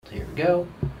go.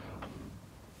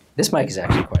 This mic is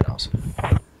actually quite awesome.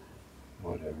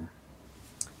 Whatever.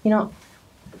 You know,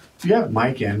 You have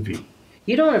mic envy.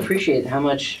 you don't appreciate how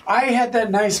much... I had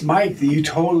that nice mic that you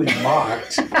totally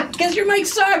mocked. Because your mic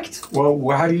sucked! Well,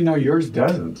 how do you know yours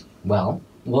doesn't? Well,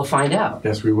 we'll find out.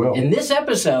 Yes, we will. In this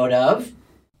episode of...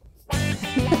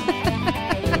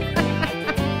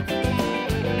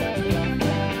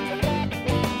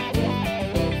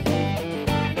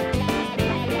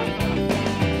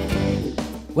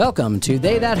 Welcome to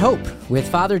They That Hope with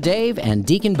Father Dave and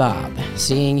Deacon Bob,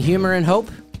 seeing humor and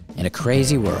hope in a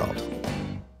crazy world.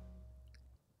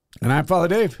 And I'm Father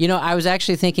Dave. You know, I was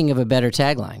actually thinking of a better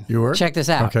tagline. You were? Check this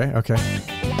out. Okay. All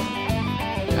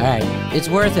right, it's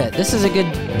worth it. This is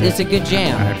it's a good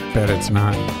jam. I bet it's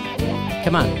not.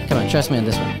 Come on, trust me on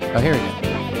this one. Oh, here we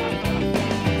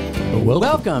go.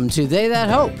 Welcome to They That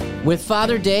Hope with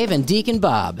Father Dave and Deacon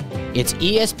Bob. It's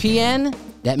ESPN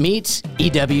that meets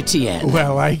EWTN.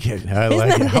 Well, I like it. I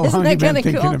like it. How long have you been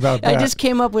thinking about that? I just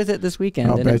came up with it this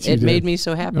weekend, and it made me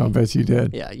so happy. I'll bet you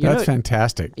did. Yeah, That's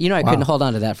fantastic. You know, I couldn't hold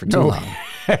on to that for too long.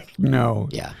 Heck no.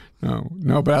 Yeah.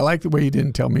 No, but I like the way you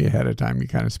didn't tell me ahead of time. You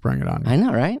kind of sprung it on me. I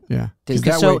know, right? Yeah.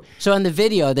 So on the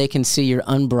video, they can see your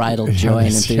unbridled joy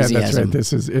and enthusiasm. Yeah,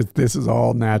 that's right. This is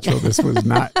all natural. This was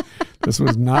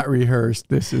not rehearsed.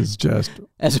 This is just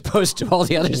as opposed to all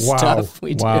the other stuff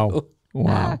we do.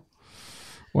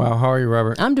 Wow, how are you,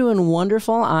 Robert? I'm doing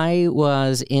wonderful. I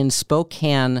was in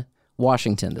Spokane,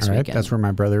 Washington this weekend. That's where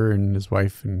my brother and his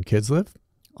wife and kids live.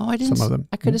 Oh, I didn't. Some of them.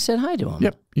 I could have said hi to them.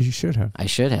 Yep, you should have. I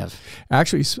should have.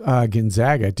 Actually,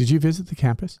 Gonzaga. Did you visit the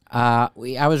campus? I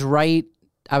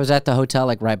was at the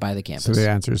hotel, right by the campus. So the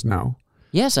answer is no.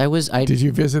 Yes, I was. Did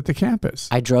you visit the campus?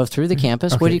 I drove through the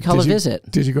campus. Okay. What do you call a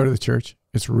visit? Did you go to the church?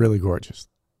 It's really gorgeous.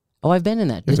 Oh, I've been in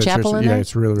that. The chapel in there? Yeah,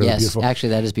 it's really, really beautiful. Yes, actually,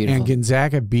 that is beautiful. And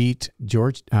Gonzaga beat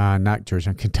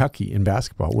Kentucky in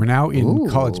basketball. We're now in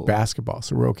college basketball,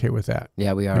 so we're okay with that.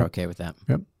 Yeah, we are okay with that.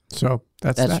 Yep. So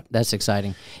that's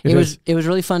exciting. It was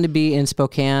really fun to be in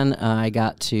Spokane. I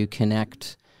got to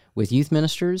connect with youth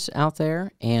ministers out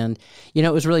there, and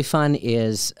it was really fun.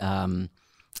 Is one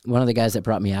of the guys that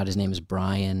brought me out, his name is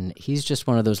Brian. He's just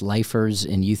one of those lifers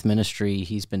in youth ministry.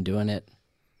 He's been doing it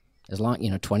as long,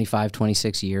 25,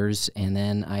 26 years. And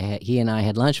then he and I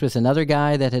had lunch with another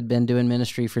guy that had been doing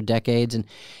ministry for decades. And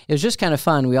it was just kind of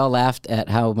fun. We all laughed at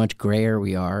how much grayer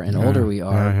we are and older we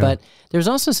are. But there's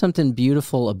also something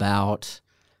beautiful about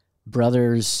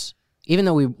brothers, even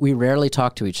though we rarely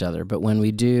talk to each other, but when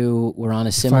we do, we're on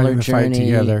a similar journey. Fight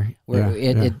together.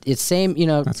 It's same,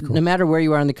 That's cool. No matter where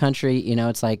you are in the country,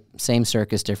 it's like same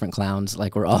circus, different clowns.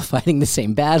 Like we're all fighting the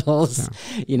same battles,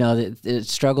 the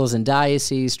struggles in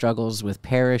diocese, struggles with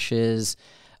parishes.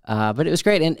 But it was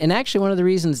great. And actually one of the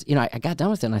reasons, I got done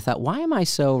with it and I thought, why am I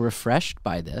so refreshed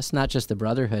by this? Not just the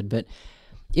brotherhood, but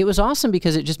it was awesome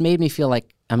because it just made me feel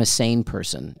like I'm a sane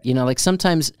person. Like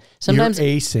sometimes you're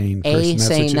a sane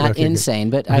person. Not insane,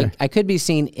 but I could be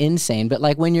seen insane. But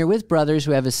like when you're with brothers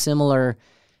who have a similar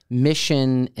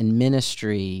mission and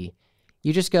ministry,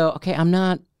 you just go, okay, I'm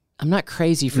not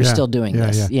crazy for still doing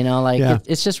this. Yeah. It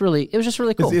was just really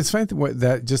cool. It's funny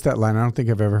that line. I don't think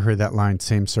I've ever heard that line.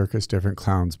 Same circus, different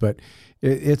clowns. But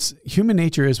it's human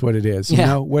nature is what it is.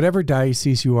 Whatever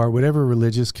diocese you are, whatever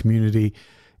religious community.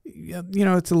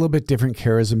 It's a little bit different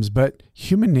charisms, but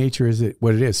human nature is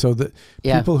what it is. So the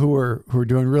people who are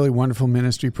doing really wonderful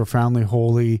ministry, profoundly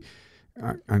holy,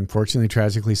 unfortunately,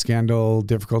 tragically, scandal,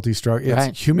 difficulty, struggle.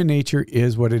 Human nature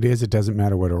is what it is. It doesn't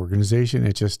matter what organization.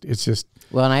 It's just.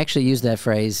 Well, and I actually used that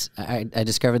phrase. I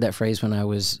discovered that phrase when I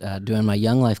was doing my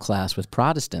Young Life class with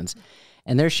Protestants,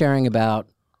 and they're sharing about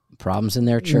problems in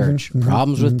their church,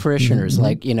 problems with parishioners,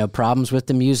 problems with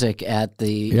the music at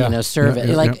the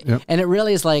service, and it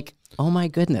really is like, oh my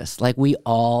goodness, like we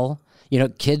all,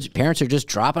 parents are just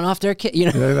dropping off their kid,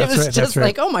 it was just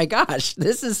like, oh my gosh,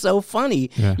 this is so funny.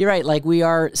 Yeah. You're right, like we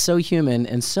are so human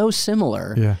and so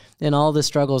similar in all the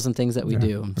struggles and things that we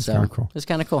do. So cool. It's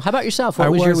kind of cool. How about yourself?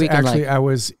 What was your weekend like? It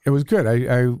was good.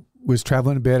 I was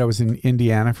traveling a bit. I was in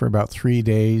Indiana for about 3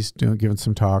 days, giving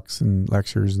some talks and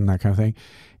lectures and that kind of thing.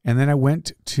 And then I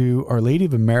went to Our Lady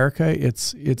of America.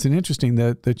 It's an interesting,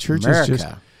 the church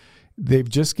they've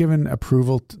just given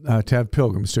approval to have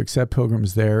pilgrims, to accept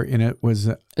pilgrims there. And it was...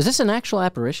 Is this an actual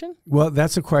apparition? Well,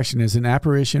 that's the question. Is an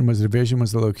apparition, was it a vision,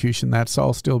 was the locution? That's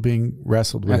all still being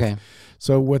wrestled with. Okay.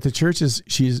 So what the church is,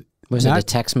 Was it a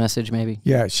text message maybe?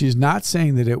 Yeah, she's not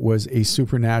saying that it was a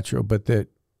supernatural, but that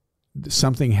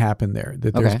something happened there,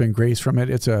 that there's been grace from it.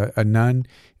 It's a nun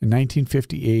in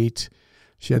 1958.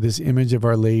 She had this image of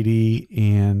Our Lady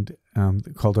and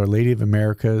called Our Lady of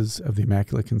Americas of the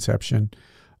Immaculate Conception.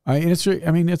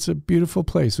 And it's a beautiful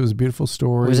place. It was a beautiful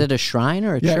story. Was it a shrine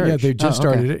or a church? Yeah, they just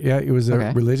started it. Yeah, it was a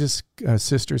Okay. religious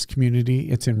sisters community.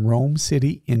 It's in Rome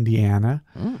City, Indiana.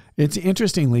 It's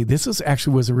interestingly, this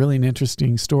was a really an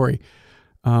interesting story.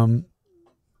 Fulton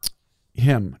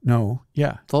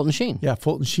Sheen. Yeah,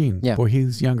 Fulton Sheen. Yeah. Boy,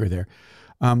 he's younger there.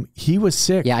 He was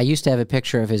sick. Yeah, I used to have a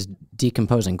picture of his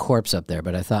decomposing corpse up there,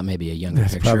 but I thought maybe a younger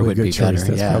That's picture probably a would good be choice.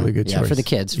 better. That's probably a good choice. For the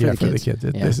kids. For the kids.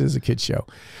 Yeah. This is a kid's show.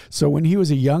 So when he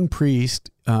was a young priest,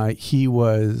 he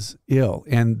was ill,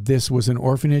 and this was an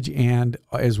orphanage and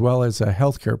as well as a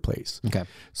healthcare place. Okay.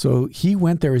 So he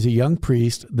went there as a young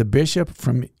priest. The bishop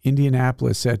from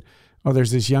Indianapolis said, "Oh,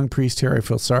 there's this young priest here. I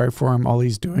feel sorry for him. All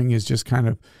he's doing is just kind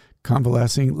of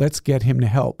convalescing. Let's get him to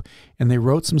help." And they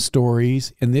wrote some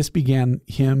stories, and this began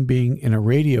him being in a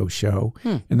radio show.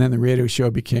 And then the radio show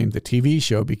became the TV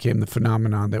show, became the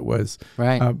phenomenon that was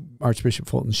Right. Archbishop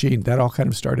Fulton Sheen. That all kind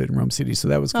of started in Rome City. So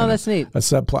that was kind that's of neat. a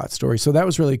subplot story. So that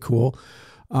was really cool.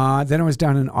 Then I was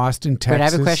down in Austin, Texas. But I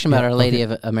have a question about Yeah, Our Lady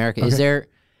okay. of America. Okay.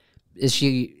 Is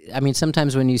she, I mean,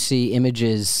 sometimes when you see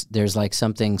images, there's like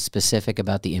something specific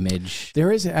about the image.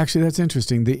 There is actually, that's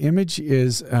interesting. The image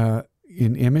is an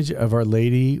image of Our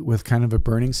Lady with kind of a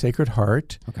burning Sacred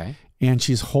Heart, Okay. and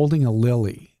she's holding a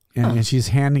lily, and she's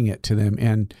handing it to them,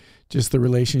 and just the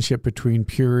relationship between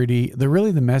purity. The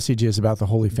message is about the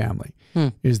Holy Family,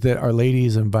 is that Our Lady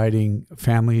is inviting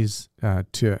families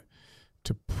to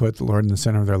put the Lord in the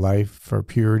center of their life for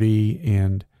purity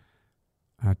and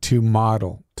to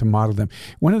model them.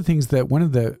 One of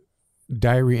the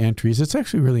diary entries, it's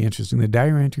actually really interesting. The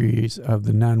diary entries of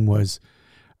the nun was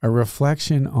a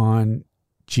reflection on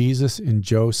Jesus and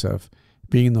Joseph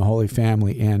being the Holy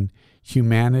Family and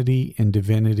humanity and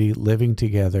divinity living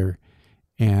together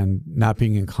and not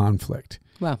being in conflict.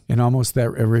 Wow. And almost that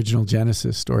original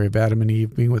Genesis story of Adam and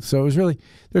Eve being with. So it was really,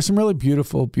 there's some really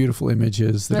beautiful, beautiful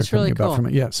images that That's are coming really about cool. from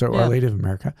it. Yeah. So Our Lady of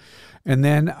America. And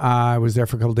then I was there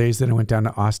for a couple of days. Then I went down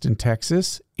to Austin,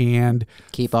 Texas, and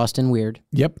Keep Austin weird.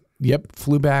 Yep.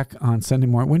 Flew back on Sunday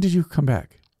morning. When did you come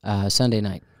back? Sunday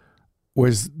night.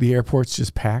 Was the airports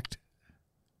just packed?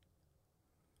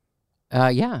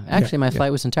 Yeah. Actually, my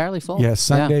flight was entirely full. Yeah,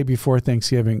 Sunday before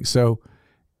Thanksgiving. So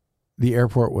the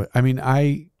airport was, I mean,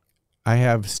 I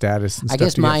have status and I stuff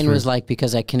guess to get mine through. was like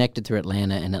because I connected through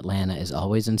Atlanta, and Atlanta is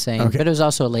always insane. Okay. But it was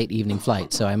also a late evening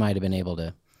flight, so I might have been able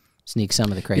to sneak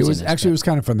some of the craziness. It was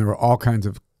kind of fun. There were all kinds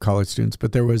of college students,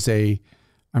 but there was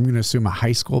I'm going to assume a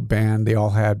high school band. They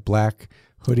all had black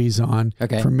hoodies on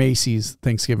for Macy's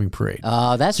Thanksgiving parade.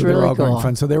 Oh, that's so really they were all cool. going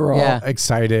fun. So they were all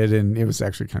excited, and it was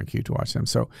actually kind of cute to watch them.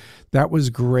 So that was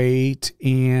great.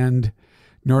 And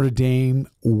Notre Dame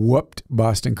whooped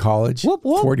Boston College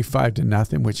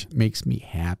 45-0, which makes me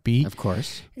happy. Of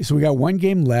course. So we got one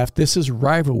game left. This is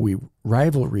rivalry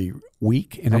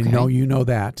week, and I know you know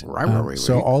that. Rivalry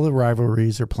So week. all the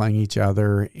rivalries are playing each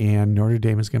other, and Notre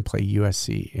Dame is going to play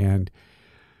USC, and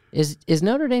Is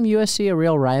Notre Dame USC a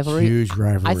real rivalry? huge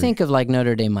rivalry. I think of like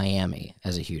Notre Dame Miami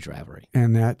as a huge rivalry.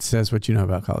 and that says what you know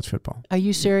about college football. Are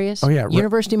you serious? Oh, yeah.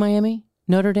 University of Miami,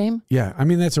 Notre Dame. Yeah, I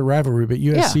mean that's a rivalry, but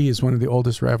USC is one of the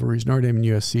oldest rivalries. Notre Dame and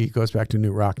USC goes back to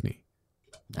Newt Rockne.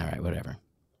 All right, whatever.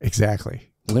 Exactly.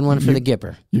 Win one for the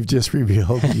Gipper. You've just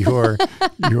revealed your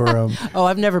Oh,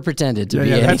 I've never pretended to be.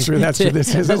 that's true. That's true.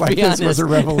 This isn't Let's like be this was a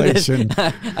honest. revelation.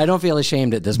 I don't feel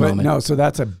ashamed at this But moment. no, so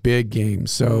that's a big game.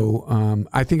 So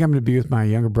I think I'm going to be with my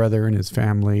younger brother and his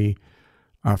family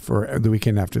for the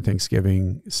weekend after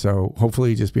Thanksgiving. So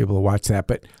hopefully just be able to watch that.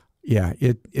 But yeah,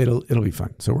 it'll be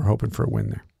fun. So we're hoping for a win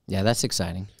there. Yeah, that's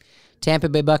exciting. Tampa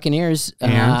Bay Buccaneers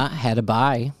had a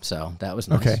bye, so that was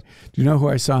nice. Okay. Do you know who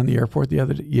I saw in the airport the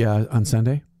other day? Yeah, on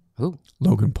Sunday? Who?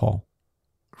 Logan Paul.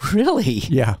 Really?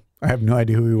 Yeah, I have no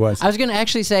idea who he was. I was going to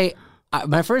actually say,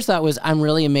 my first thought was, I'm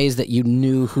really amazed that you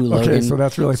knew who Logan. Okay, so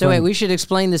that's really So funny. wait, we should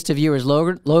explain this to viewers.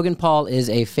 Logan Paul is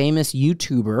a famous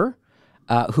YouTuber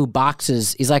who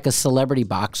boxes. He's like a celebrity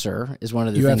boxer. Is one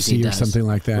of the things he UFC or does. something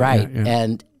like that. Right.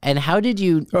 Yeah. And how did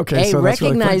you So that's really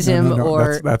recognize funny. him No,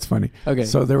 or that's funny. Okay.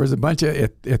 So there was a bunch of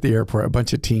at the airport, a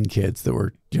bunch of teen kids that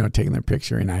were taking their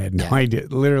picture, and I had no idea,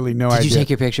 literally no idea. Did you take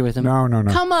your picture with him? No.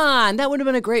 Come on, that would have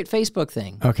been a great Facebook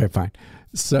thing. Okay, fine.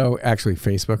 So actually,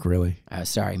 Facebook really.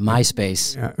 Sorry,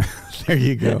 MySpace. There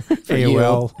you go. For you.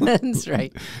 AOL. That's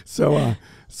right. So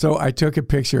I took a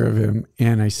picture of him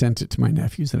and I sent it to my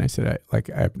nephews, and I said,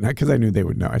 not because I knew they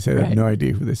would know. I said, I have no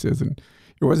idea who this is, and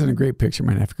it wasn't a great picture.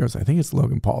 My nephew goes, I think it's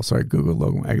Logan Paul. So I Googled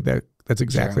Logan. That's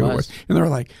exactly what it was. And they were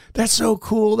like, that's so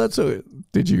cool.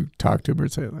 Did you talk to him or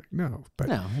say no? But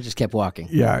No, I just kept walking.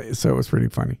 yeah, so it was pretty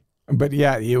funny. But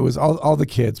yeah, it was all the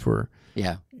kids were.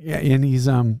 Yeah. Yeah, and he's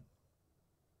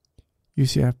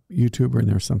UCF YouTuber, and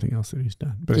there's something else that he's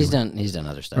done. But He's anyway. done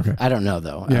other stuff. Okay. I don't know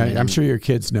though. Yeah, I mean, I'm sure your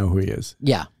kids know who he is.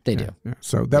 Yeah, they do. Yeah.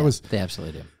 So that They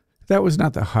absolutely do. that was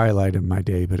not the highlight of my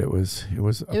day, but it was a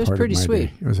part pretty of my sweet.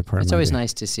 day. It was a part It's of my always day.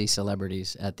 nice to see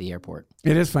celebrities at the airport.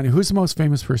 It is funny. Who's the most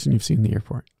famous person you've seen in the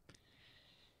airport?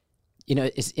 You know,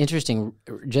 it's interesting.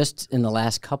 Just in the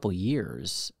last couple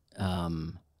years,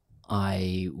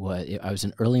 I was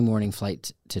an early morning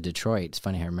flight to Detroit. It's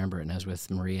funny, I remember it. And I was with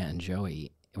Maria and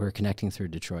Joey. We were connecting through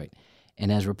Detroit.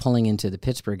 And as we're pulling into the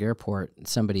Pittsburgh airport,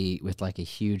 somebody with like a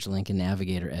huge Lincoln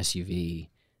Navigator SUV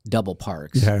double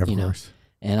parks. Yeah, of you know? course.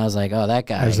 And I was like, oh, that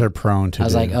guy. As they're prone to I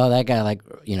was do. like, oh, that guy, like,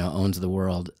 you know, owns the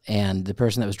world. And the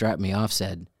person that was dropping me off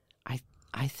said,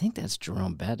 I think that's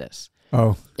Jerome Bettis.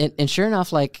 Oh, And sure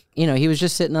enough, like, you know, he was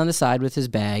just sitting on the side with his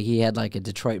bag. He had like a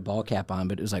Detroit ball cap on,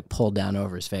 but it was like pulled down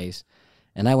over his face.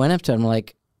 And I went up to him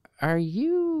like, are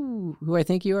you who I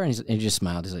think you are? And he just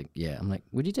smiled. He's like, yeah. I'm like,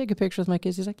 would you take a picture with my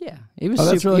kids? He's like, yeah. He was,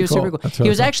 that's really he was super cool. cool. That's really He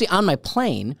was cool. actually on my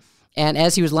plane. And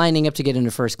as he was lining up to get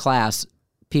into first class,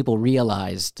 people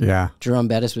realized yeah. Jerome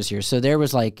Bettis was here. So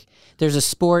there's a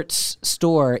sports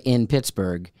store in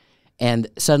Pittsburgh, and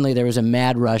suddenly there was a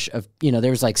mad rush of, you know,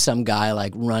 there was like some guy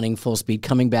like running full speed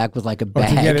coming back with like a bag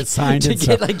to get it signed to and get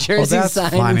stuff. like jerseys that's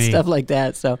signed funny. and stuff like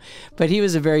that. So, but he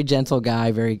was a very gentle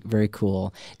guy, very, very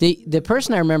cool. The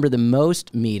person I remember the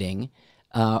most meeting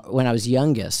when I was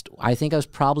youngest, I think I was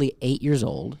probably 8 years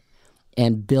old,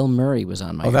 and Bill Murray was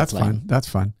on my Oh, that's airplane. fun. That's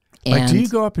fun. Like, do And- you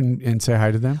go up and say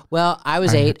hi to them? Well, I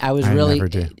was 8. I was I really never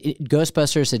do.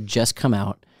 Ghostbusters had just come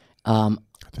out.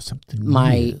 There's something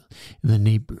My- new in the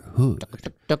neighborhood.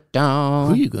 Who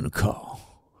are you going to call?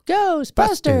 Ghostbusters.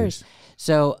 Busters.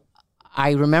 So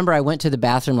I remember I went to the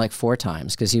bathroom like 4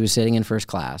 times because he was sitting in first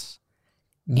class,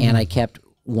 and I kept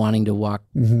wanting to walk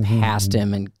past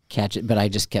him and catch it, but I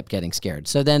just kept getting scared.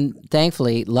 So then,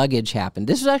 thankfully, luggage happened.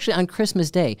 This was actually on Christmas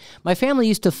Day. My family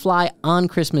used to fly on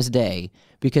Christmas Day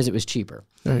because it was cheaper.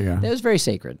 There you go. That was very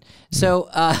sacred. So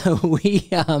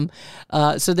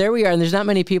so there we are, and there's not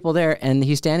many people there, and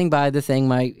he's standing by the thing.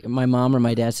 My mom or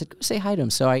my dad said, go say hi to him.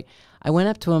 So I went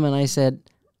up to him and I said,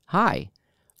 hi.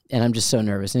 And I'm just so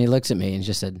nervous. And he looks at me and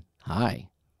just said, hi.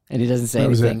 And he doesn't say That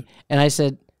was anything. it. And I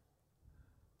said,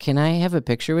 can I have a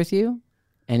picture with you?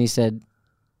 And he said,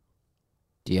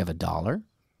 do you have $1?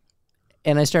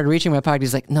 And I started reaching in my pocket.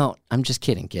 He's like, no, I'm just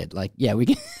kidding, kid. Like, yeah, we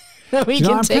can... we You know,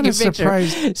 can I'm take a kinda picture.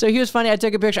 surprised- So he was funny. I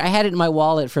took a picture. I had it in my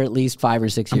wallet for at least 5 or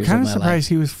 6 I'm years kind of of my surprised life.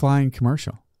 he was flying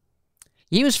commercial.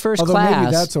 He was first Although class.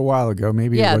 maybe that's a while ago.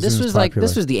 Maybe it yeah, wasn't this as was like popular.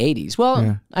 this was the 80s. Well,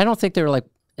 Yeah. I don't think they were like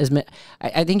as many.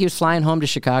 I think he was flying home to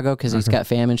Chicago because he's got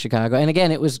fam in Chicago. And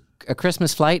again, it was a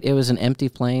Christmas flight. It was an empty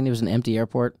plane. It was an empty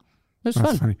airport. It was That's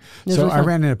fun. funny. It was So really I fun.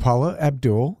 ran into Paula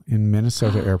Abdul in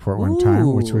Minnesota airport one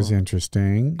time, which was Ooh.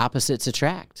 interesting. Opposites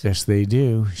attract. Yes, they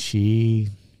do. She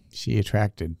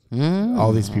attracted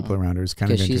all these people around her. It's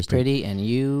kind of Because interesting. she's pretty and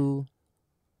you.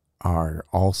 Are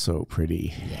also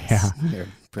pretty. Yes, you're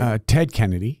pretty. Ted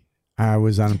Kennedy. I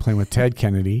was on a plane with Ted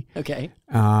Kennedy. Okay.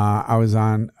 I was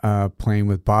on a plane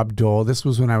with Bob Dole. This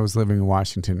was when I was living in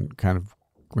Washington. Kind of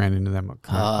ran into them.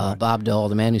 Bob Dole,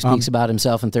 the man who speaks about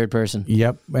himself in third person.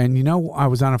 Yep. And you know, I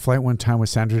was on a flight one time with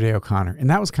Sandra Day O'Connor, and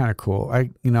that was kind of cool.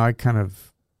 I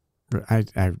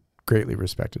greatly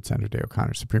respected Sandra Day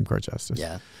O'Connor, Supreme Court Justice.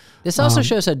 Yeah. This also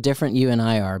shows how different you and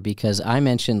I are because I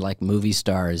mentioned like movie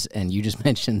stars and you just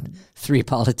mentioned 3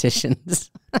 politicians.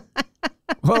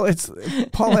 Well,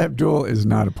 Paula Abdul is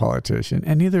not a politician,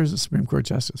 and neither is a Supreme Court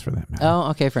Justice for that matter. Oh,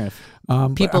 okay, fair enough. But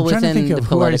People I'm trying to within think the of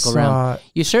who I political saw. realm.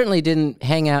 You certainly didn't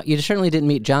hang out. You certainly didn't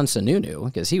meet John Sununu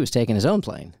because he was taking his own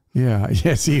plane. Yeah,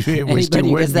 yes, he wished he Anybody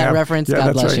who wouldn't gets that have. reference, Yeah, God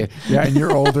that's bless right. you. Yeah, and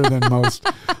you're older than most.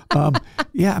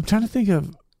 Yeah, I'm trying to think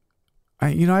of.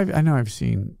 I know I've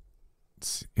seen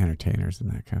entertainers and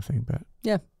that kind of thing, but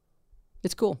Yeah,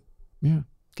 it's cool. yeah.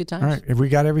 Good times. All right, have we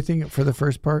got everything for the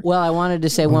first part? Well, I wanted to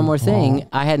say one more thing.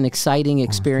 I had an exciting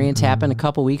experience happen a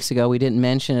couple weeks ago. We didn't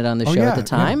mention it on the show at the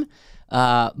time,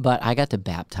 but I got to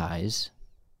baptize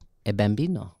a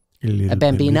bambino. A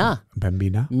bambina.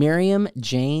 Bambina. Miriam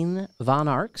Jane Von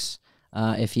Arx.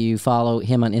 If you follow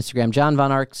him on Instagram,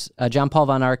 John Paul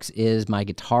Von Arx is my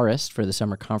guitarist for the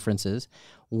summer conferences.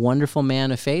 Wonderful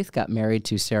man of faith, got married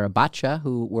to Sarah Bacha,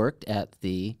 who worked at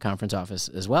the conference office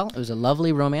as well. It was a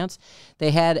lovely romance.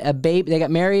 They had a baby. They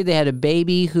got married. They had a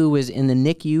baby who was in the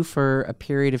NICU for a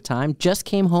period of time. Just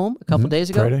came home a couple days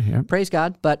ago. Friday, yeah. Praise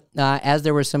God. But as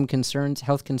there were some concerns,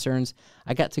 health concerns,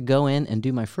 I got to go in and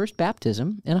do my first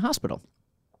baptism in a hospital.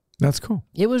 That's cool.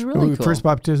 It was really cool. First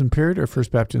baptism period or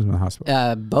first baptism in the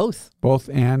hospital? Both. Both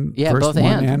and Yeah, first both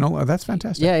one and. oh, that's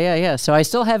fantastic. Yeah. So I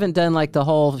still haven't done like the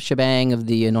whole shebang of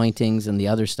the anointings and the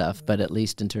other stuff, but at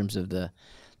least in terms of the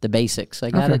basics,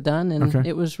 I got it done, and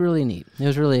it was really neat. It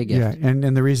was really a gift. Yeah,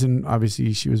 and the reason,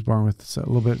 obviously, she was born with a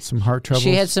little bit some heart troubles.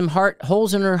 She had some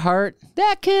holes in her heart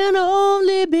that can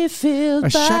only be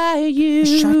filled by you. A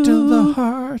shot to the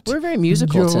heart. We're very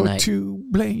musical You're tonight. to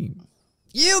blame.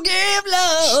 You give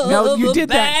love No, you a did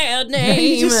bad that. name.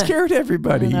 You just scared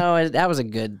everybody. No, that was a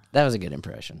good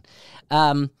impression.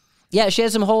 Yeah, she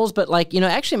had some holes, but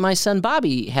actually my son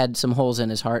Bobby had some holes in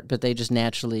his heart, but they just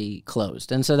naturally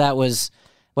closed. And so that was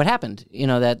what happened,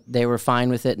 that they were fine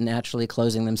with it naturally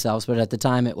closing themselves. But at the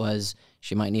time it was,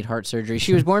 she might need heart surgery.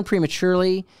 She was born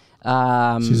prematurely.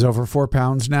 She's over 4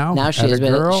 pounds now. Now she is,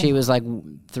 but she was like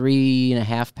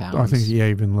 3.5 pounds. I think,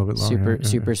 even a little bit longer.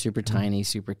 Super tiny,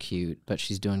 super cute, but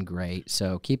she's doing great.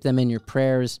 So keep them in your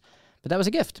prayers. But that was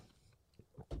a gift.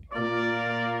 Do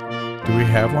we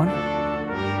have one?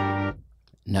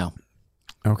 No.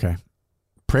 Okay.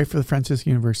 Pray for the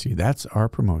Franciscan University. That's our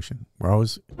promotion. We're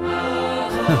always...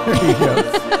 There you go.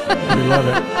 We love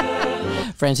it.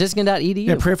 Franciscan.edu.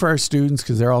 Yeah, pray for our students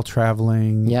because they're all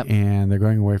traveling. Yep. And they're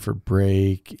going away for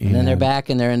break. And then they're back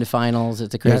and they're into finals.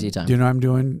 It's a crazy time. Do you know what I'm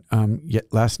doing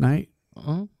last night?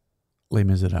 Uh-huh. Les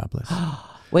Miserables.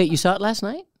 Wait, you saw it last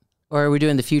night? Or are we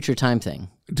doing the future time thing?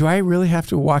 Do I really have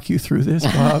to walk you through this,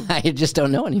 Bob? I just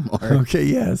don't know anymore. Okay,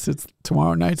 yes. It's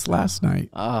tomorrow night's last night.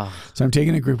 Oh, So I'm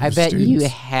taking a group of bet students. you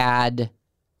had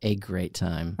a great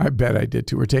time. I bet I did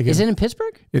too. We're taking... Is it in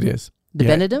Pittsburgh? It is. The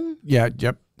Benedum? Yeah,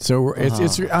 yep. So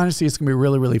it's honestly, it's going to be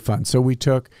really, really fun. So we're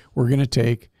going to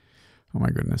take, oh my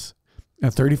goodness,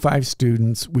 35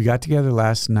 students. We got together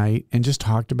last night and just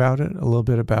talked about it, a little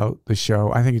bit about the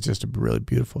show. I think it's just a really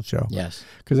beautiful show. Yes.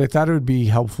 Because I thought it would be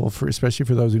helpful especially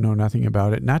for those who know nothing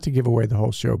about it, not to give away the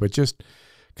whole show, but just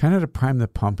kind of to prime the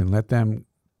pump and let them.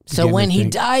 So when he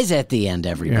dies at the end,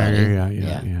 everybody.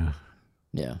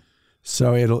 Yeah.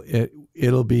 So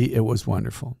it was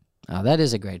wonderful. Oh, that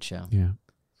is a great show. Yeah.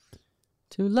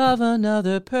 To love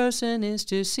another person is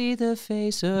to see the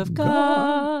face of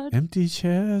God. Empty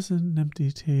chairs and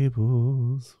empty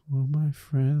tables, well, my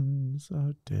friends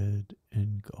are dead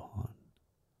and gone.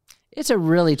 It's a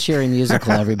really cheery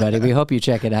musical, everybody. We hope you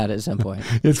check it out at some point.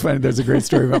 It's funny. There's a great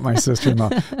story about my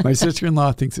sister-in-law. My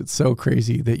sister-in-law thinks it's so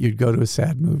crazy that you'd go to a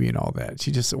sad movie and all that.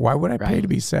 She just said, why would I pay to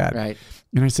be sad? Right.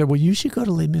 And I said, well, you should go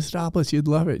to Les Miserables. You'd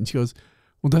love it. And she goes,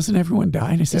 well, doesn't everyone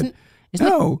die? And I said,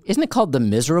 no. Isn't it called The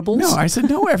Miserables? No, I said,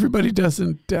 no, everybody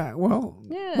doesn't die. Well,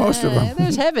 most of them.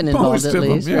 There's heaven involved at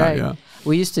least, right? Yeah.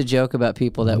 We used to joke about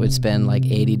people that would spend like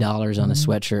 $80 on a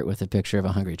sweatshirt with a picture of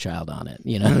a hungry child on it.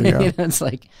 It's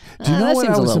like, do you know what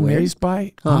I was amazed weird.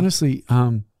 by? Huh. Honestly,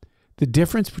 the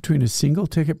difference between a single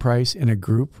ticket price and a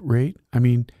group rate. I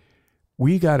mean,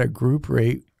 we got a group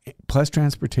rate plus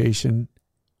transportation.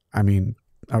 I mean,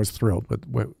 I was thrilled with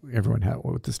what everyone had,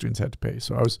 what the students had to pay.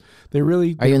 So Are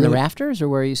you in the rafters or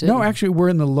where are you sitting? No, actually, we're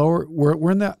in the lower.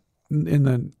 We're in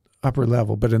the upper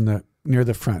level, but near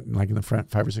the front, like in the front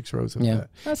 5 or 6 rows of that.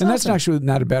 That's actually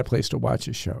not a bad place to watch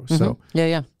a show. Mm-hmm. So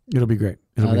it'll be great.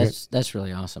 That's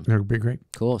really awesome. It'll be great.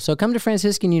 Cool. So come to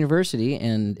Franciscan University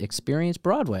and experience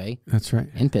Broadway. That's right.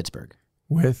 In Pittsburgh.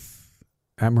 With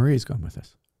Marie's going with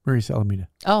us. Marie Salamita.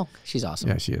 Oh, she's awesome.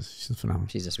 Yeah, she is. She's phenomenal.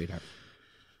 She's a sweetheart.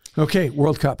 Okay,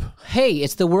 World Cup. Hey,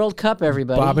 it's the World Cup,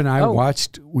 everybody. Bob and I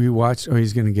watched. Oh,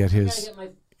 he's going to get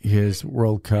his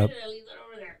World Cup.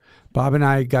 Bob and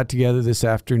I got together this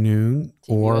afternoon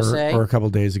or a couple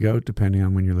of days ago, depending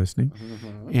on when you're listening.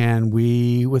 Mm-hmm. And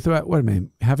we, with about,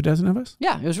 half a dozen of us?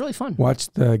 Yeah, it was really fun.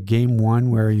 Watched the game 1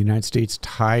 where the United States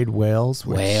tied Wales.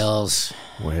 Wales.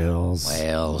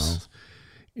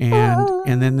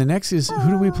 And then the next is, who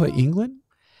do we play? England?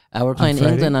 We're playing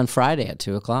England on Friday at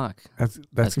 2:00.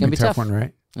 That's going to be a tough one,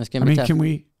 right? That's going to be tough. Can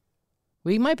we?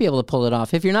 We might be able to pull it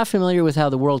off. If you're not familiar with how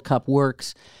the World Cup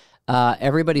works,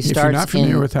 everybody starts. If you're not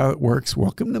familiar with how it works,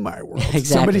 welcome to my world. Exactly.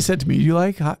 Somebody said to me, "You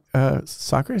like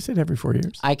soccer?" I said, "Every 4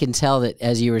 years." I can tell that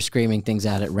as you were screaming things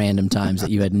out at random times that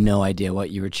you had no idea what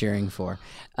you were cheering for.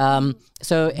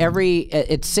 So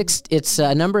it's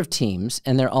a number of teams,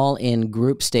 and they're all in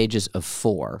group stages of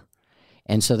 4.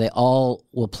 And so they all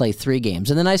will play 3 games.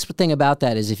 And the nice thing about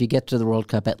that is if you get to the World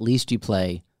Cup, at least you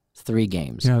play 3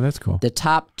 games. Yeah, that's cool. The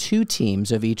top 2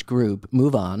 teams of each group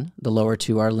move on. The lower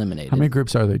 2 are eliminated. How many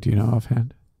groups are there? Do you know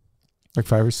offhand? Like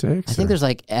 5 or 6? I think there's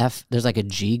like there's like a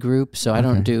G group, so I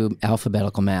don't do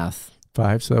alphabetical math.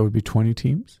 5, so that would be 20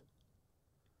 teams?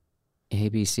 A,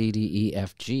 B, C, D, E,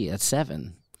 F, G. That's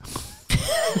 7.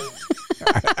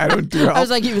 I don't do. I was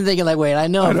like even thinking like, wait, I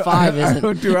know 5 isn't. I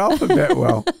don't do alphabet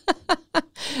well.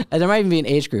 There might even be an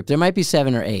age group. There might be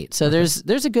 7 or 8. So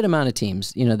there's a good amount of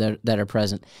teams, that are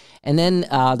present. And then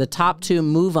the top 2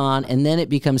 move on, and then it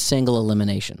becomes single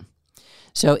elimination.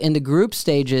 So in the group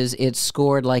stages, it's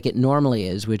scored like it normally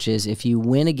is, which is if you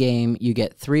win a game, you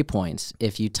get 3 points.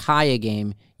 If you tie a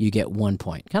game, you get 1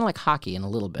 point. Kind of like hockey in a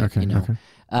little bit,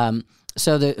 Okay.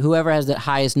 So whoever has the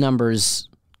highest numbers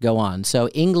go on. So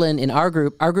England, in our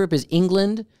group is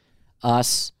England,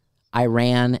 us,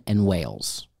 Iran, and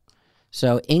Wales.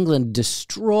 So England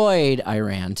destroyed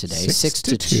Iran today,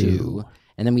 6-2.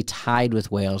 And then we tied with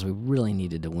Wales. We really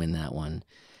needed to win that one.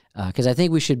 Because I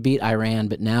think we should beat Iran,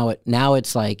 but now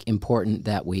it's like important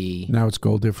that we... Now it's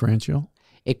goal differential?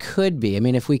 It could be. I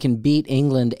mean, if we can beat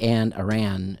England and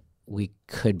Iran, we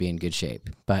could be in good shape.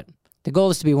 But the goal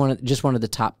is to be one of the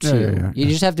top 2. You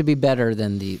just have to be better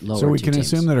than the lower 2 So we teams. can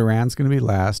assume that Iran's going to be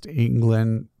last,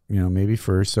 England, maybe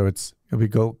first. So it'll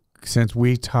be since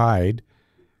we tied.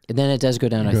 And then it does go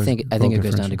down. I think it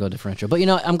goes down to goal differential. But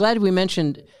I'm glad we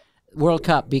mentioned World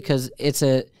Cup because it's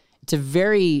a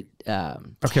very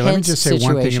okay, let me just say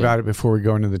one thing about it before we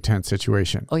go into the tense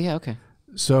situation. Oh yeah, okay.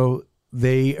 So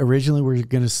they originally were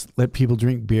going to let people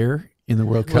drink beer in the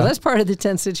World Cup. Well, that's part of the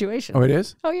tense situation. Oh, it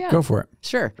is? Oh yeah. Go for it.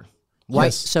 Sure.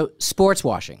 Yes. So sports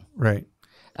washing. Right.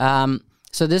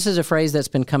 So this is a phrase that's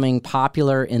been becoming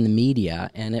popular in the media,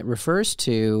 and it refers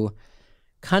to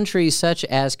countries such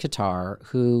as Qatar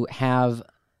who have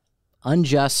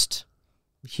unjust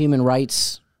human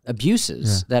rights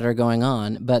abuses that are going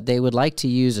on, but they would like to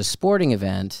use a sporting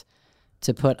event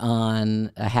to put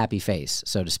on a happy face,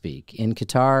 so to speak. In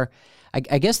Qatar,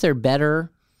 I guess they're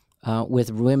better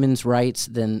with women's rights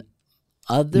than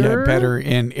other... Yeah, better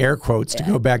in air quotes, to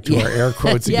go back to our air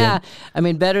quotes again. Yeah, I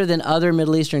mean, better than other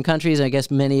Middle Eastern countries. I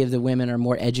guess many of the women are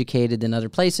more educated than other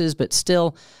places, but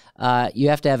still, you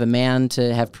have to have a man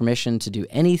to have permission to do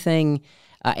anything.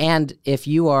 And if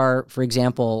you are, for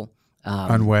example...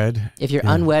 unwed. If you're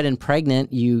unwed and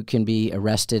pregnant, you can be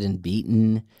arrested and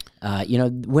beaten.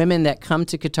 Women that come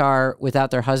to Qatar without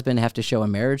their husband have to show a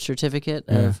marriage certificate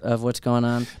of what's going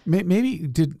on. Maybe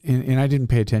and I didn't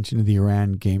pay attention to the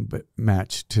Iran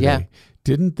match today. Yeah.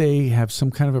 Didn't they have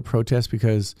some kind of a protest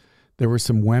because there were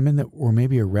some women that were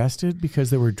maybe arrested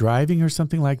because they were driving or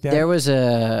something like that? There was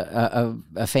a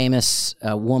famous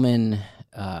woman.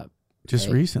 Just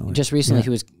recently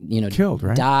who was killed,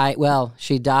 right? Died. Well,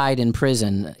 she died in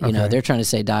prison. Okay. They're trying to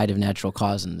say died of natural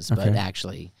causes, but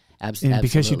actually, absolutely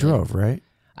because she drove, right?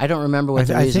 I don't remember what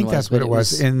the reason was. I think that's what it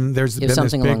was. And there's been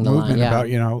this big movement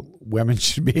about women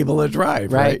should be able to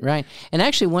drive, right? Right. And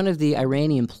actually, one of the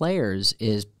Iranian players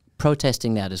is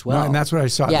protesting that as well. No, and that's what I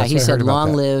saw. Yeah, he said,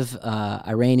 "Long live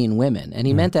Iranian women," and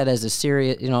he meant that as a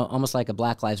serious, almost like a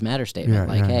Black Lives Matter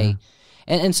statement.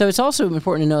 And so it's also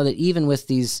important to know that even with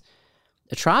these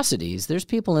atrocities, there's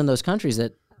people in those countries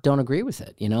that don't agree with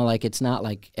it. It's not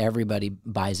like everybody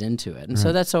buys into it, and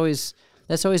so that's always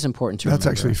important to remember. That's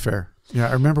actually fair. Yeah,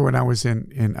 I remember when I was in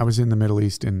the Middle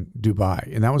East in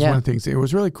Dubai, and that was one of the things. It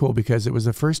was really cool because it was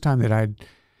the first time that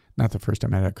not the first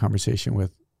time I had a conversation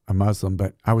with a Muslim,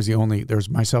 but I was there was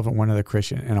myself and one other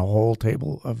Christian and a whole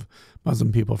table of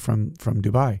Muslim people from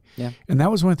Dubai. Yeah, and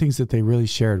that was one of the things that they really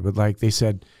shared with, they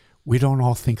said, we don't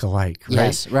all think alike, right?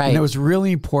 Yes, right. And it was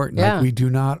really important. Yeah. We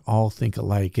do not all think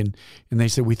alike. And they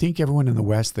said, we think everyone in the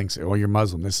West thinks, oh, you're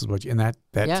Muslim. This is what you... And that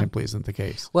simply isn't the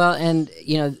case. Well, and,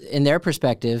 in their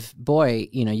perspective, boy,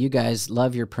 you guys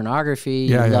love your pornography.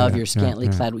 You love your scantily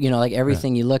clad...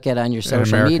 everything you look at on your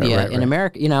social media in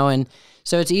America, and...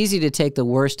 So it's easy to take the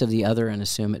worst of the other and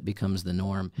assume it becomes the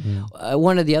norm.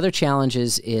 One of the other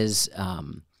challenges is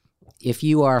if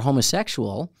you are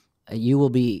homosexual, you will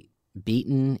be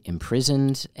beaten,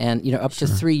 imprisoned, and up to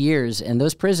 3 years. And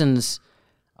those prisons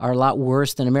are a lot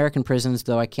worse than American prisons,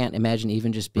 though I can't imagine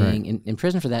even just being in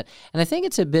prison for that. And I think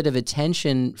it's a bit of a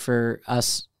tension for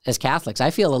us as Catholics. I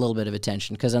feel a little bit of a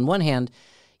tension because on one hand,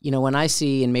 when I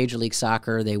see in Major League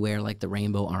Soccer they wear the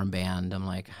rainbow armband, I'm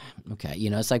like, okay,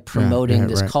 it's like promoting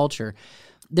this culture.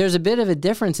 There's a bit of a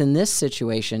difference in this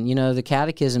situation. The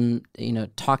Catechism,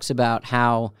 talks about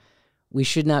how we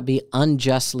should not be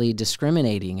unjustly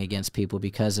discriminating against people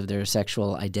because of their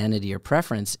sexual identity or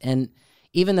preference. And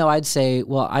even though I'd say,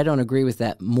 well, I don't agree with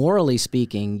that, morally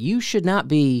speaking, you should not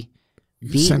be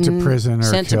beaten, sent to prison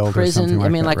or killed or something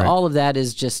like that, right? All of that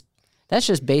is that's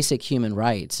just basic human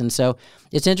rights. And so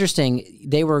it's interesting.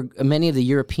 Many of the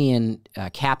European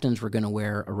captains were going to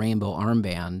wear a rainbow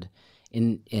armband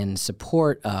in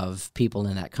support of people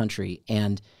in that country.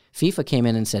 And FIFA came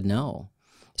in and said no.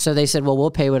 So they said, well,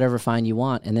 we'll pay whatever fine you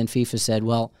want. And then FIFA said,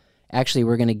 well, actually,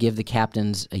 we're going to give the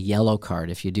captains a yellow card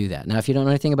if you do that. Now, if you don't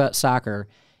know anything about soccer,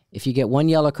 if you get one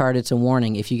yellow card, it's a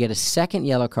warning. If you get a second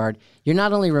yellow card, you're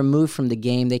not only removed from the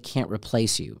game, they can't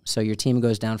replace you. So your team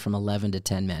goes down from 11 to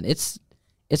 10 men. It's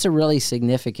a really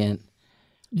significant.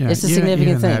 Yeah, it's a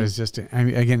significant thing. That is just, I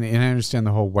mean, again, and I understand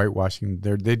the whole whitewashing.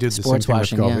 They did the same thing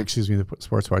with golf. Yeah. Excuse me, the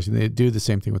sports washing. They do the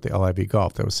same thing with the LIV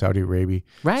golf. That was Saudi Arabia.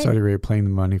 Right. Saudi Arabia paying the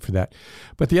money for that.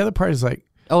 But the other part is like,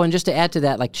 oh, and just to add to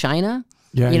that, like China,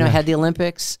 had the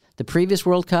Olympics, the previous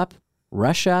World Cup,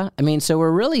 Russia. I mean, so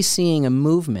we're really seeing a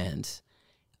movement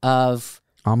of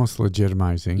almost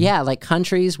legitimizing. Yeah, like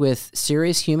countries with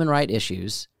serious human rights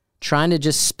issues trying to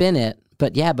just spin it.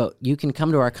 But you can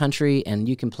come to our country and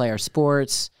you can play our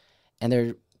sports, and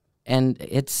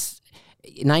it's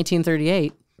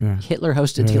 1938. Yeah. Hitler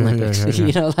hosted the Olympics.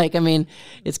 Yeah.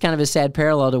 It's kind of a sad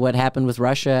parallel to what happened with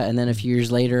Russia, and then a few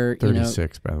years later,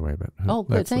 36, by the way. But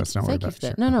good. Thank you for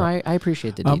that. No, I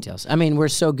appreciate the details. I mean, we're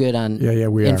so good on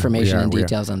information and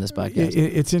details on this podcast.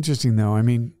 It's interesting, though. I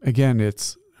mean, again,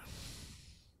 it's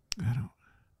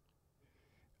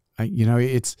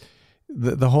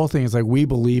the whole thing is like we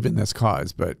believe in this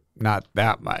cause, but not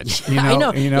that much. I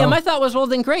know. Yeah, my thought was, well,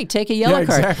 then great, take a yellow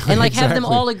card and have them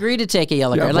all agree to take a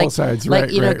yellow card. Both sides,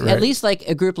 right. At least like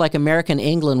a group like America and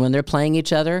England, when they're playing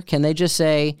each other, can they just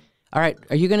say, all right,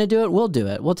 are you going to do it? We'll do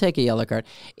it. We'll take a yellow card.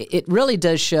 It really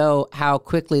does show how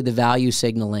quickly the value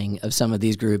signaling of some of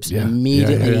these groups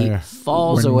immediately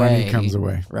falls when away. Money comes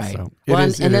away. Right. So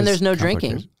and then there's no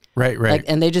drinking. Right.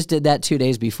 And they just did that 2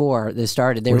 days before this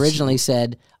started. They originally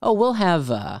said, oh, we'll have...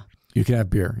 you can have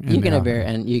beer. You can have beer,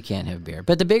 and you can't have beer.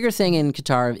 But the bigger thing in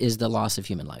Qatar is the loss of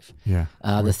human life. Yeah.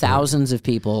 The thousands of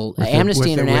people.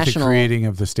 Amnesty International... With the creating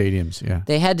of the stadiums, yeah.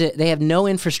 They have no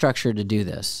infrastructure to do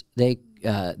this.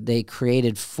 They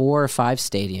created 4 or 5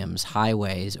 stadiums,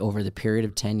 highways, over the period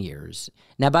of 10 years.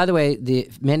 Now, by the way,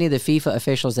 many of the FIFA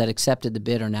officials that accepted the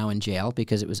bid are now in jail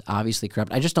because it was obviously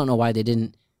corrupt. I just don't know why they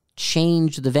didn't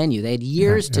change the venue. They had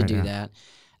years to do that.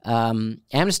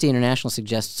 Amnesty International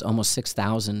suggests almost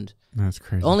 6,000. That's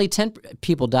crazy. Only 10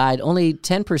 people died. Only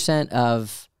 10%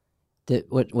 of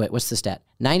what's the stat?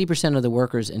 90% of the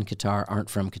workers in Qatar aren't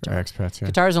from Qatar. Expats, yeah.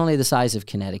 Qatar is only the size of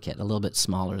Connecticut, a little bit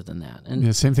smaller than that.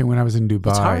 And same thing when I was in Dubai.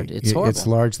 It's hard. It's horrible. It's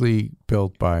largely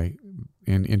built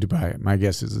in Dubai. My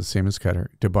guess is the same as Qatar.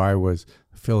 Dubai was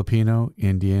Filipino,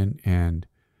 Indian, and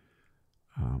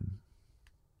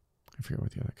I forget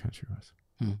what the other country was.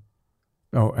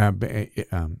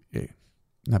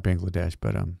 Not Bangladesh,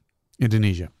 but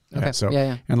Indonesia.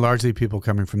 Okay. And largely people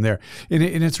coming from there. And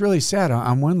it's really sad.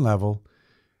 On one level,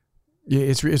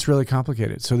 it's really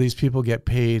complicated. So these people get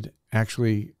paid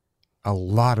actually a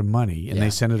lot of money, and they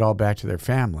send it all back to their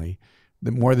family,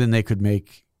 more than they could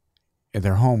make at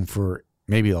their home for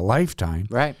maybe a lifetime.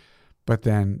 Right. But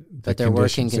then their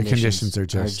working conditions are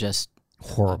just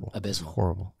horrible. Abysmal. It's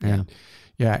horrible. And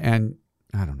and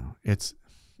I don't know. It's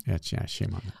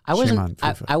shame on it.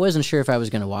 I wasn't sure if I was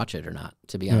going to watch it or not,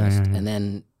 to be honest. And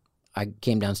then I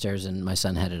came downstairs and my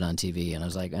son had it on TV, and I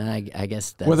was like, I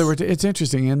guess that's... Well, it's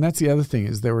interesting, and that's the other thing,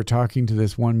 is they were talking to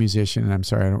this one musician, and I'm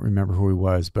sorry, I don't remember who he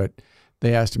was, but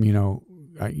they asked him,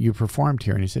 you performed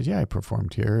here, and he said, yeah, I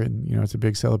performed here, and it's a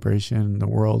big celebration, the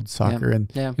world soccer, and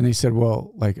they said,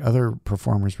 well, like other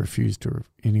performers refused to,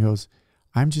 and he goes,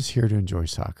 I'm just here to enjoy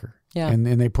soccer. Yeah. And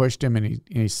they pushed him, and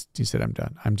he said, I'm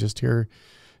done. I'm just here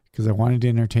because I wanted to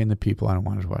entertain the people. I don't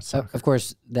want to watch soccer. Of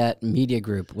course, that media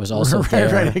group was also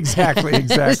right, exactly.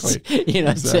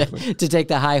 To take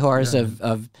the high horse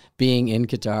of being in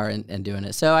Qatar and doing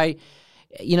it. So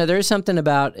there is something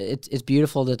about it. It's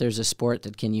beautiful that there's a sport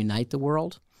that can unite the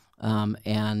world,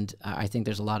 and I think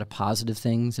there's a lot of positive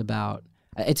things about.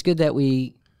 It's good that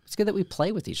we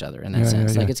play with each other in that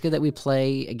sense. Like it's good that we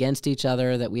play against each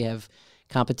other. That we have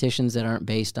competitions that aren't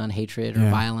based on hatred or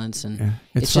violence, and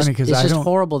it's funny because it's just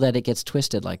horrible that it gets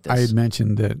twisted like this. I had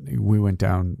mentioned that we went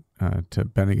down to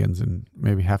Bennigan's, and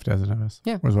maybe half a dozen of us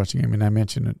was watching a game, and I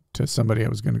mentioned it to somebody I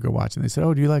was going to go watch, and they said,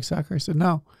 "Oh, do you like soccer?" I said,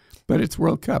 "No, but it's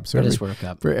World Cup." So it's World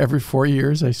Cup. For every 4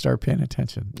 years, I start paying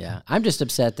attention. Yeah, I'm just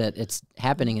upset that it's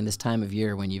happening in this time of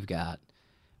year when you've got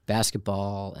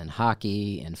basketball and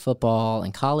hockey and football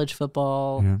and college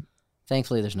football. Yeah.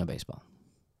 Thankfully, there's no baseball.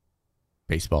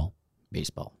 Baseball.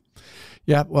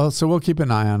 Yeah, well, so we'll keep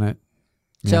an eye on it.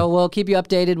 So we'll keep you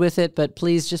updated with it, but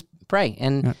please just pray.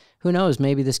 And who knows,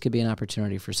 maybe this could be an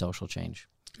opportunity for social change.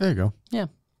 There you go. Yeah.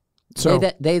 So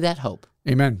they that hope.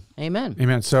 Amen.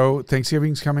 So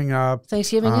Thanksgiving's coming up.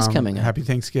 Thanksgiving is coming up. Happy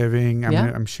Thanksgiving.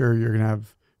 I'm sure you're going to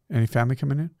have any family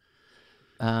coming in?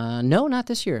 No, not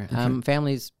this year. Okay.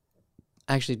 Families...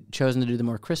 actually chosen to do the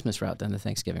more Christmas route than the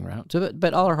Thanksgiving route. So,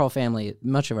 but all our whole family,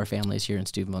 much of our family is here in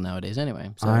Steubenville nowadays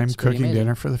anyway. So I'm it's pretty cooking amazing.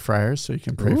 dinner for the Friars, so you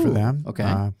can pray for Ooh, them.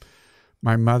 okay.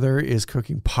 My mother is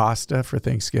cooking pasta for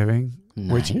Thanksgiving.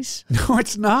 Nice. No,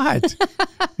 it's not.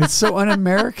 It's so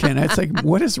un-American. It's like,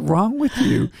 what is wrong with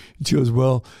you? And she goes,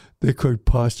 well, they cooked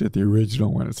pasta at the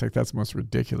original one. It's like, that's the most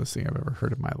ridiculous thing I've ever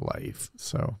heard in my life.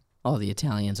 So, All the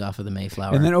Italians off of the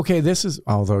Mayflower. and then, okay, this is,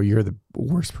 although you're the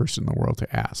worst person in the world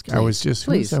to ask. I was just,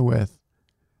 who was Please. I with?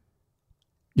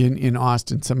 In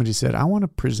Austin, somebody said, I want to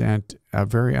present a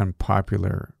very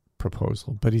unpopular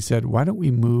proposal. But he said, why don't we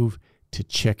move to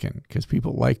chicken? Because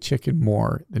people like chicken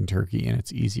more than turkey, and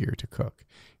it's easier to cook.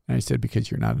 And I said, because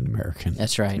you're not an American.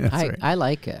 That's right. That's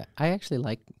right. I actually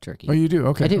like turkey. Oh, you do?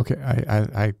 Okay. I do.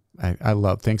 Okay. I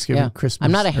love Thanksgiving, Yeah. Christmas.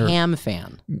 I'm not a or- ham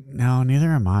fan, No, neither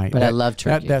am I. but I love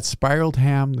turkey. That spiraled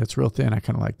ham that's real thin. I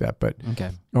kind of like that. But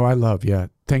Okay. I love,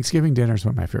 Thanksgiving dinner is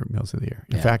one of my favorite meals of the year.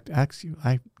 In Yeah. fact, actually,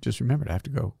 I just remembered I have to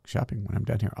go shopping when I'm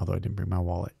done here, although I didn't bring my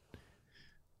wallet.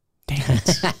 Damn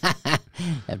it.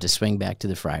 Have to swing back to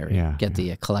the Friary. Yeah, Get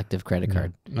the collective credit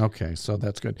card. Okay, so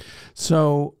that's good.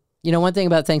 So, You know, one thing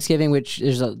about Thanksgiving, which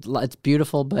is it's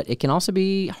beautiful, but it can also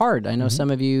be hard. I know some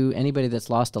of you, anybody that's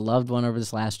lost a loved one over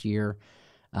this last year,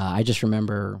 I just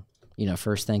remember,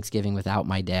 first Thanksgiving without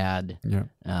my dad. yeah.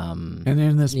 Um, And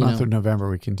in this you month know. of November,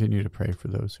 we continue to pray for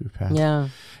those who passed. yeah,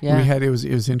 We yeah. had, it was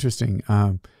interesting.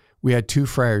 We had 2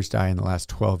 friars die in the last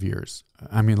 12 years.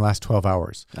 Last 12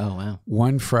 hours. Oh, wow.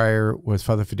 One friar was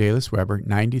Father Fidelis Weber,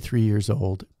 93 years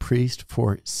old, priest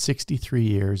for 63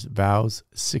 years, vows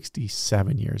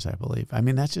 67 years, I believe.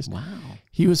 That's just, Wow.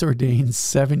 he was ordained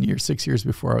 6 years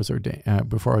before I was ordained,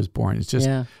 before I was born. It's just,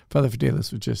 Yeah. Father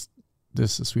Fidelis was just the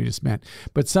sweetest man.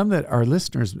 But some that our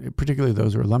listeners, particularly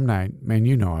those who are alumni,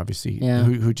 obviously, Yeah.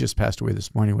 who just passed away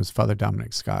this morning, was Father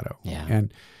Dominic Scotto. Yeah.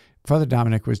 And Father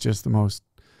Dominic was just the most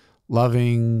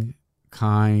loving,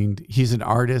 kind. He's an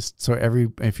artist, so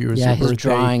if you were Yeah, his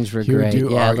drawings were he would great. do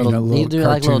Yeah, art, he'd do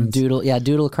like little cartoons.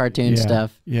 doodle cartoon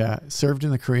stuff. Yeah, served in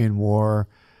the Korean War.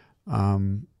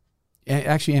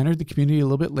 Actually entered the community a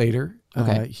little bit later.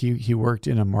 Okay. He worked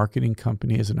in a marketing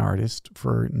company as an artist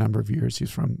for a number of years.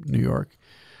 He's from New York.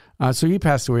 So he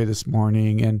passed away this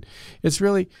morning, and it's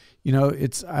really,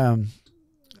 it's.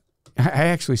 I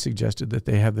actually suggested that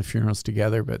they have the funerals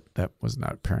together, but that was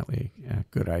not apparently a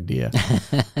good idea.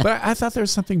 But I thought there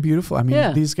was something beautiful.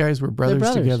 Yeah. These guys were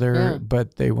brothers together, yeah.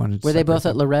 but they wanted. Were they both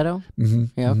at Loretto? Mm-hmm,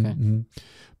 Yeah, okay. Mm-hmm.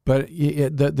 But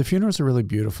the funerals are really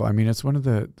beautiful. it's one of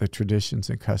the traditions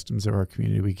and customs of our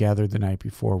community. We gather the night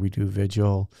before, we do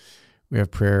vigil, we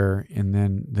have prayer, and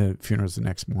then the funeral's the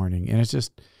next morning. And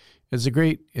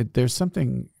there's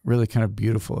something really kind of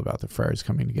beautiful about the friars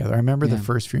coming together. I remember the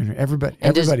first funeral. Everybody.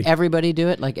 Does everybody do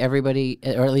it? Like everybody,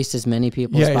 or at least as many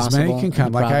people as Yeah, as possible? many can in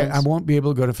come. the Like I province? won't be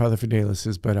able to go to Father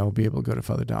Fidelis's, but I'll be able to go to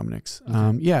Father Dominic's.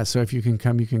 So if you can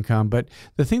come, you can come. But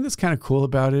the thing that's kind of cool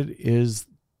about it is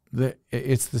that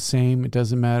it's the same. It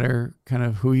doesn't matter kind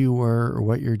of who you were or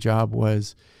what your job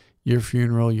was. Your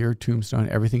funeral, your tombstone,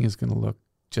 everything is going to look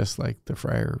just like the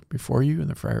friar before you and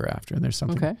the friar after. And there's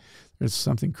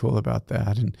something cool about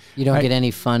that. And You don't get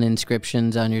any fun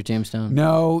inscriptions on your tombstone?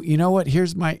 no, you know what?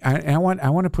 Here's I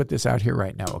want to put this out here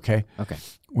right now. Okay. Okay.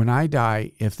 When I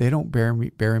die, if they don't bury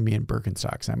me in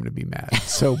Birkenstocks, I'm going to be mad.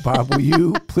 So, Bob, will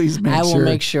you please make sure? I will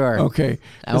make sure. Okay.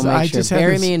 I will 'Cause make sure. just have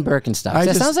Bury this- me in Birkenstocks. I That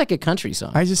just- sounds like a country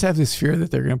song. I just have this fear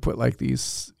that they're going to put like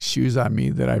these shoes on me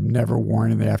that I've never worn,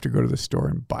 and they have to go to the store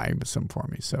and buy some for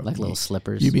me. So, like little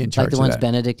slippers. You be in charge like the of ones that.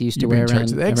 Benedict used to You be wear in charge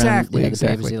around. of that. Exactly, the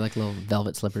exactly. papacy, like little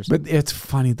velvet slippers. But it's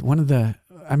funny. One of the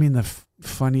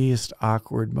funniest,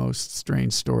 awkward, most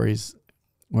strange stories.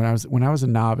 When I was a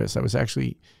novice, I was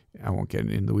actually, I won't get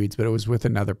into the weeds, but it was with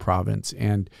another province,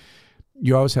 and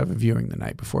you always have a viewing the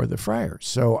night before the friar.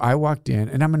 So I walked in,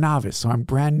 and I'm a novice, so I'm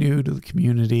brand new to the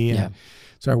community, and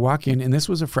so I walk in, and this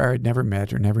was a friar I'd never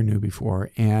met or never knew before,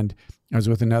 and I was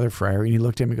with another friar, and he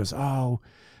looked at me and goes, "Oh,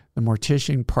 the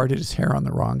mortician parted his hair on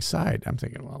the wrong side." I'm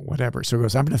thinking, well, whatever. So he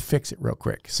goes, "I'm going to fix it real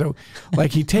quick." So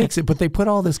like he takes it, but they put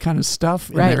all this kind of stuff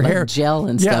in right, their like hair. gel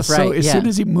and Yeah, stuff, right? so as soon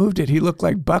as he moved it, he looked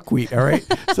like buckwheat. All right.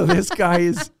 So this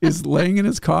guy is laying in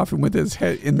his coffin with his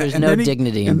head. There's no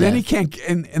dignity in and then death. he can't.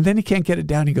 And then he can't get it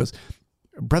down. He goes,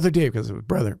 "Brother Dave," because it was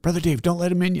brother Dave, don't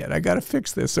let him in yet. I got to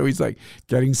fix this. So he's like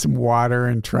getting some water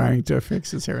and trying to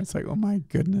fix his hair. It's like, oh my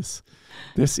goodness,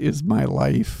 this is my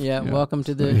life. Yeah, welcome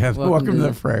to the welcome to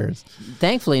the friars.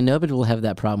 Thankfully, nobody will have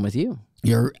that problem with you.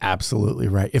 You're absolutely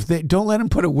right. If they don't let him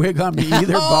put a wig on me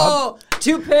either, Bob. Oh,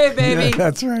 toupee, baby. Yeah,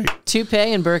 that's right.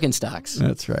 Toupee and Birkenstocks.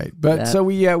 That's right. But so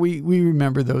we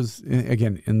remember those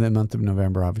again in the month of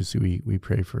November. Obviously, we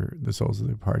pray for the souls of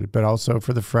the departed, but also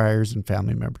for the friars and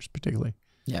family members, particularly.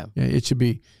 Yeah. It should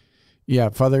be. Yeah,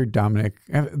 Father Dominic.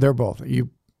 They're both. You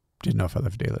didn't know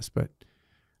Father Fidelis, but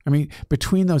I mean,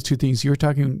 between those two things, you're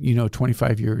talking,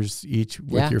 25 years each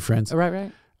with your friends.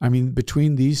 Right. I mean,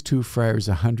 between these two friars,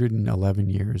 111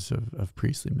 years of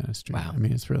priestly ministry. Wow. I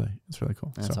mean, it's really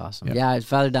cool. That's awesome. Yeah,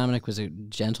 Father Dominic was a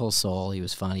gentle soul. He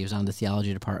was fun. He was on the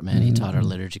theology department. He taught our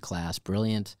liturgy class.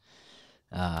 Brilliant.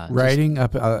 Writing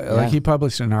up, like he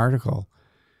published an article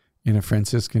in a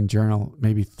Franciscan journal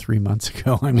maybe 3 months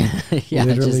ago. I mean,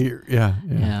 literally,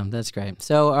 Yeah, that's great.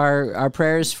 So our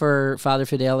prayers for Father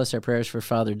Fidelis, our prayers for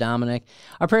Father Dominic,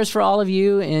 our prayers for all of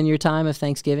you in your time of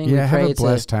Thanksgiving. Yeah, we pray have a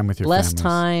blessed time with your blessed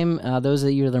families. time. Those of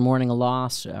you that are mourning a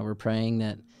loss, we're praying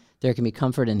that there can be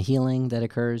comfort and healing that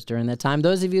occurs during that time.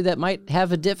 Those of you that might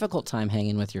have a difficult time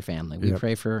hanging with your family, we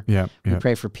pray for we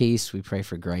pray for peace. We pray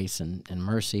for grace and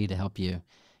mercy to help you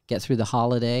get through the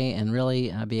holiday and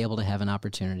really be able to have an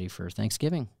opportunity for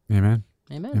Thanksgiving. Amen.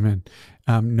 Amen. Amen.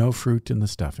 No fruit in the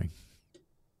stuffing.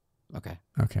 Okay.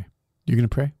 You going to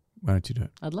pray? Why don't you do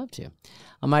it? I'd love to.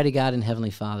 Almighty God and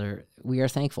Heavenly Father, we are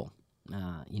thankful.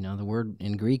 The word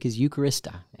in Greek is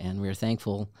Eucharista, and we are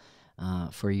thankful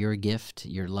for your gift,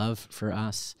 your love for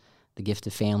us, the gift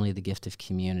of family, the gift of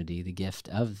community, the gift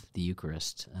of the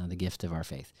Eucharist, the gift of our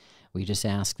faith. We just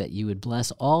ask that you would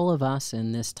bless all of us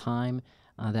in this time,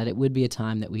 that it would be a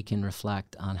time that we can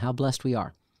reflect on how blessed we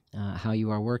are, how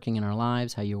you are working in our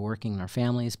lives, how you're working in our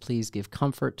families. Please give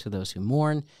comfort to those who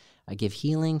mourn, give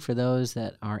healing for those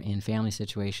that are in family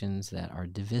situations that are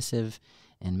divisive,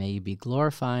 and may you be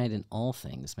glorified in all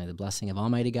things. May the blessing of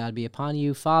Almighty God be upon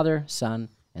you, Father, Son,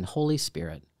 and Holy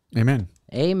Spirit. Amen.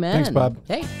 Amen. Thanks, Bob.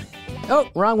 Hey. Oh,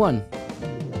 wrong one.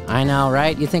 I know,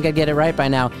 right? You think I'd get it right by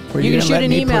now. Well, you can shoot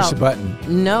an email. Push the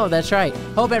button. No, that's right.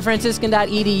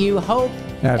 Hope@franciscan.edu.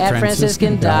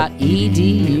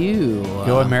 Hope@franciscan.edu.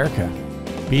 Go America.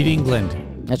 Beat England.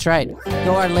 That's right.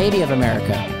 Go Our Lady of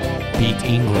America. Beat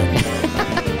England.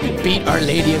 Beat Our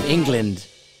Lady of England.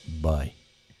 Bye.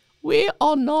 We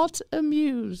are not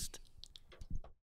amused.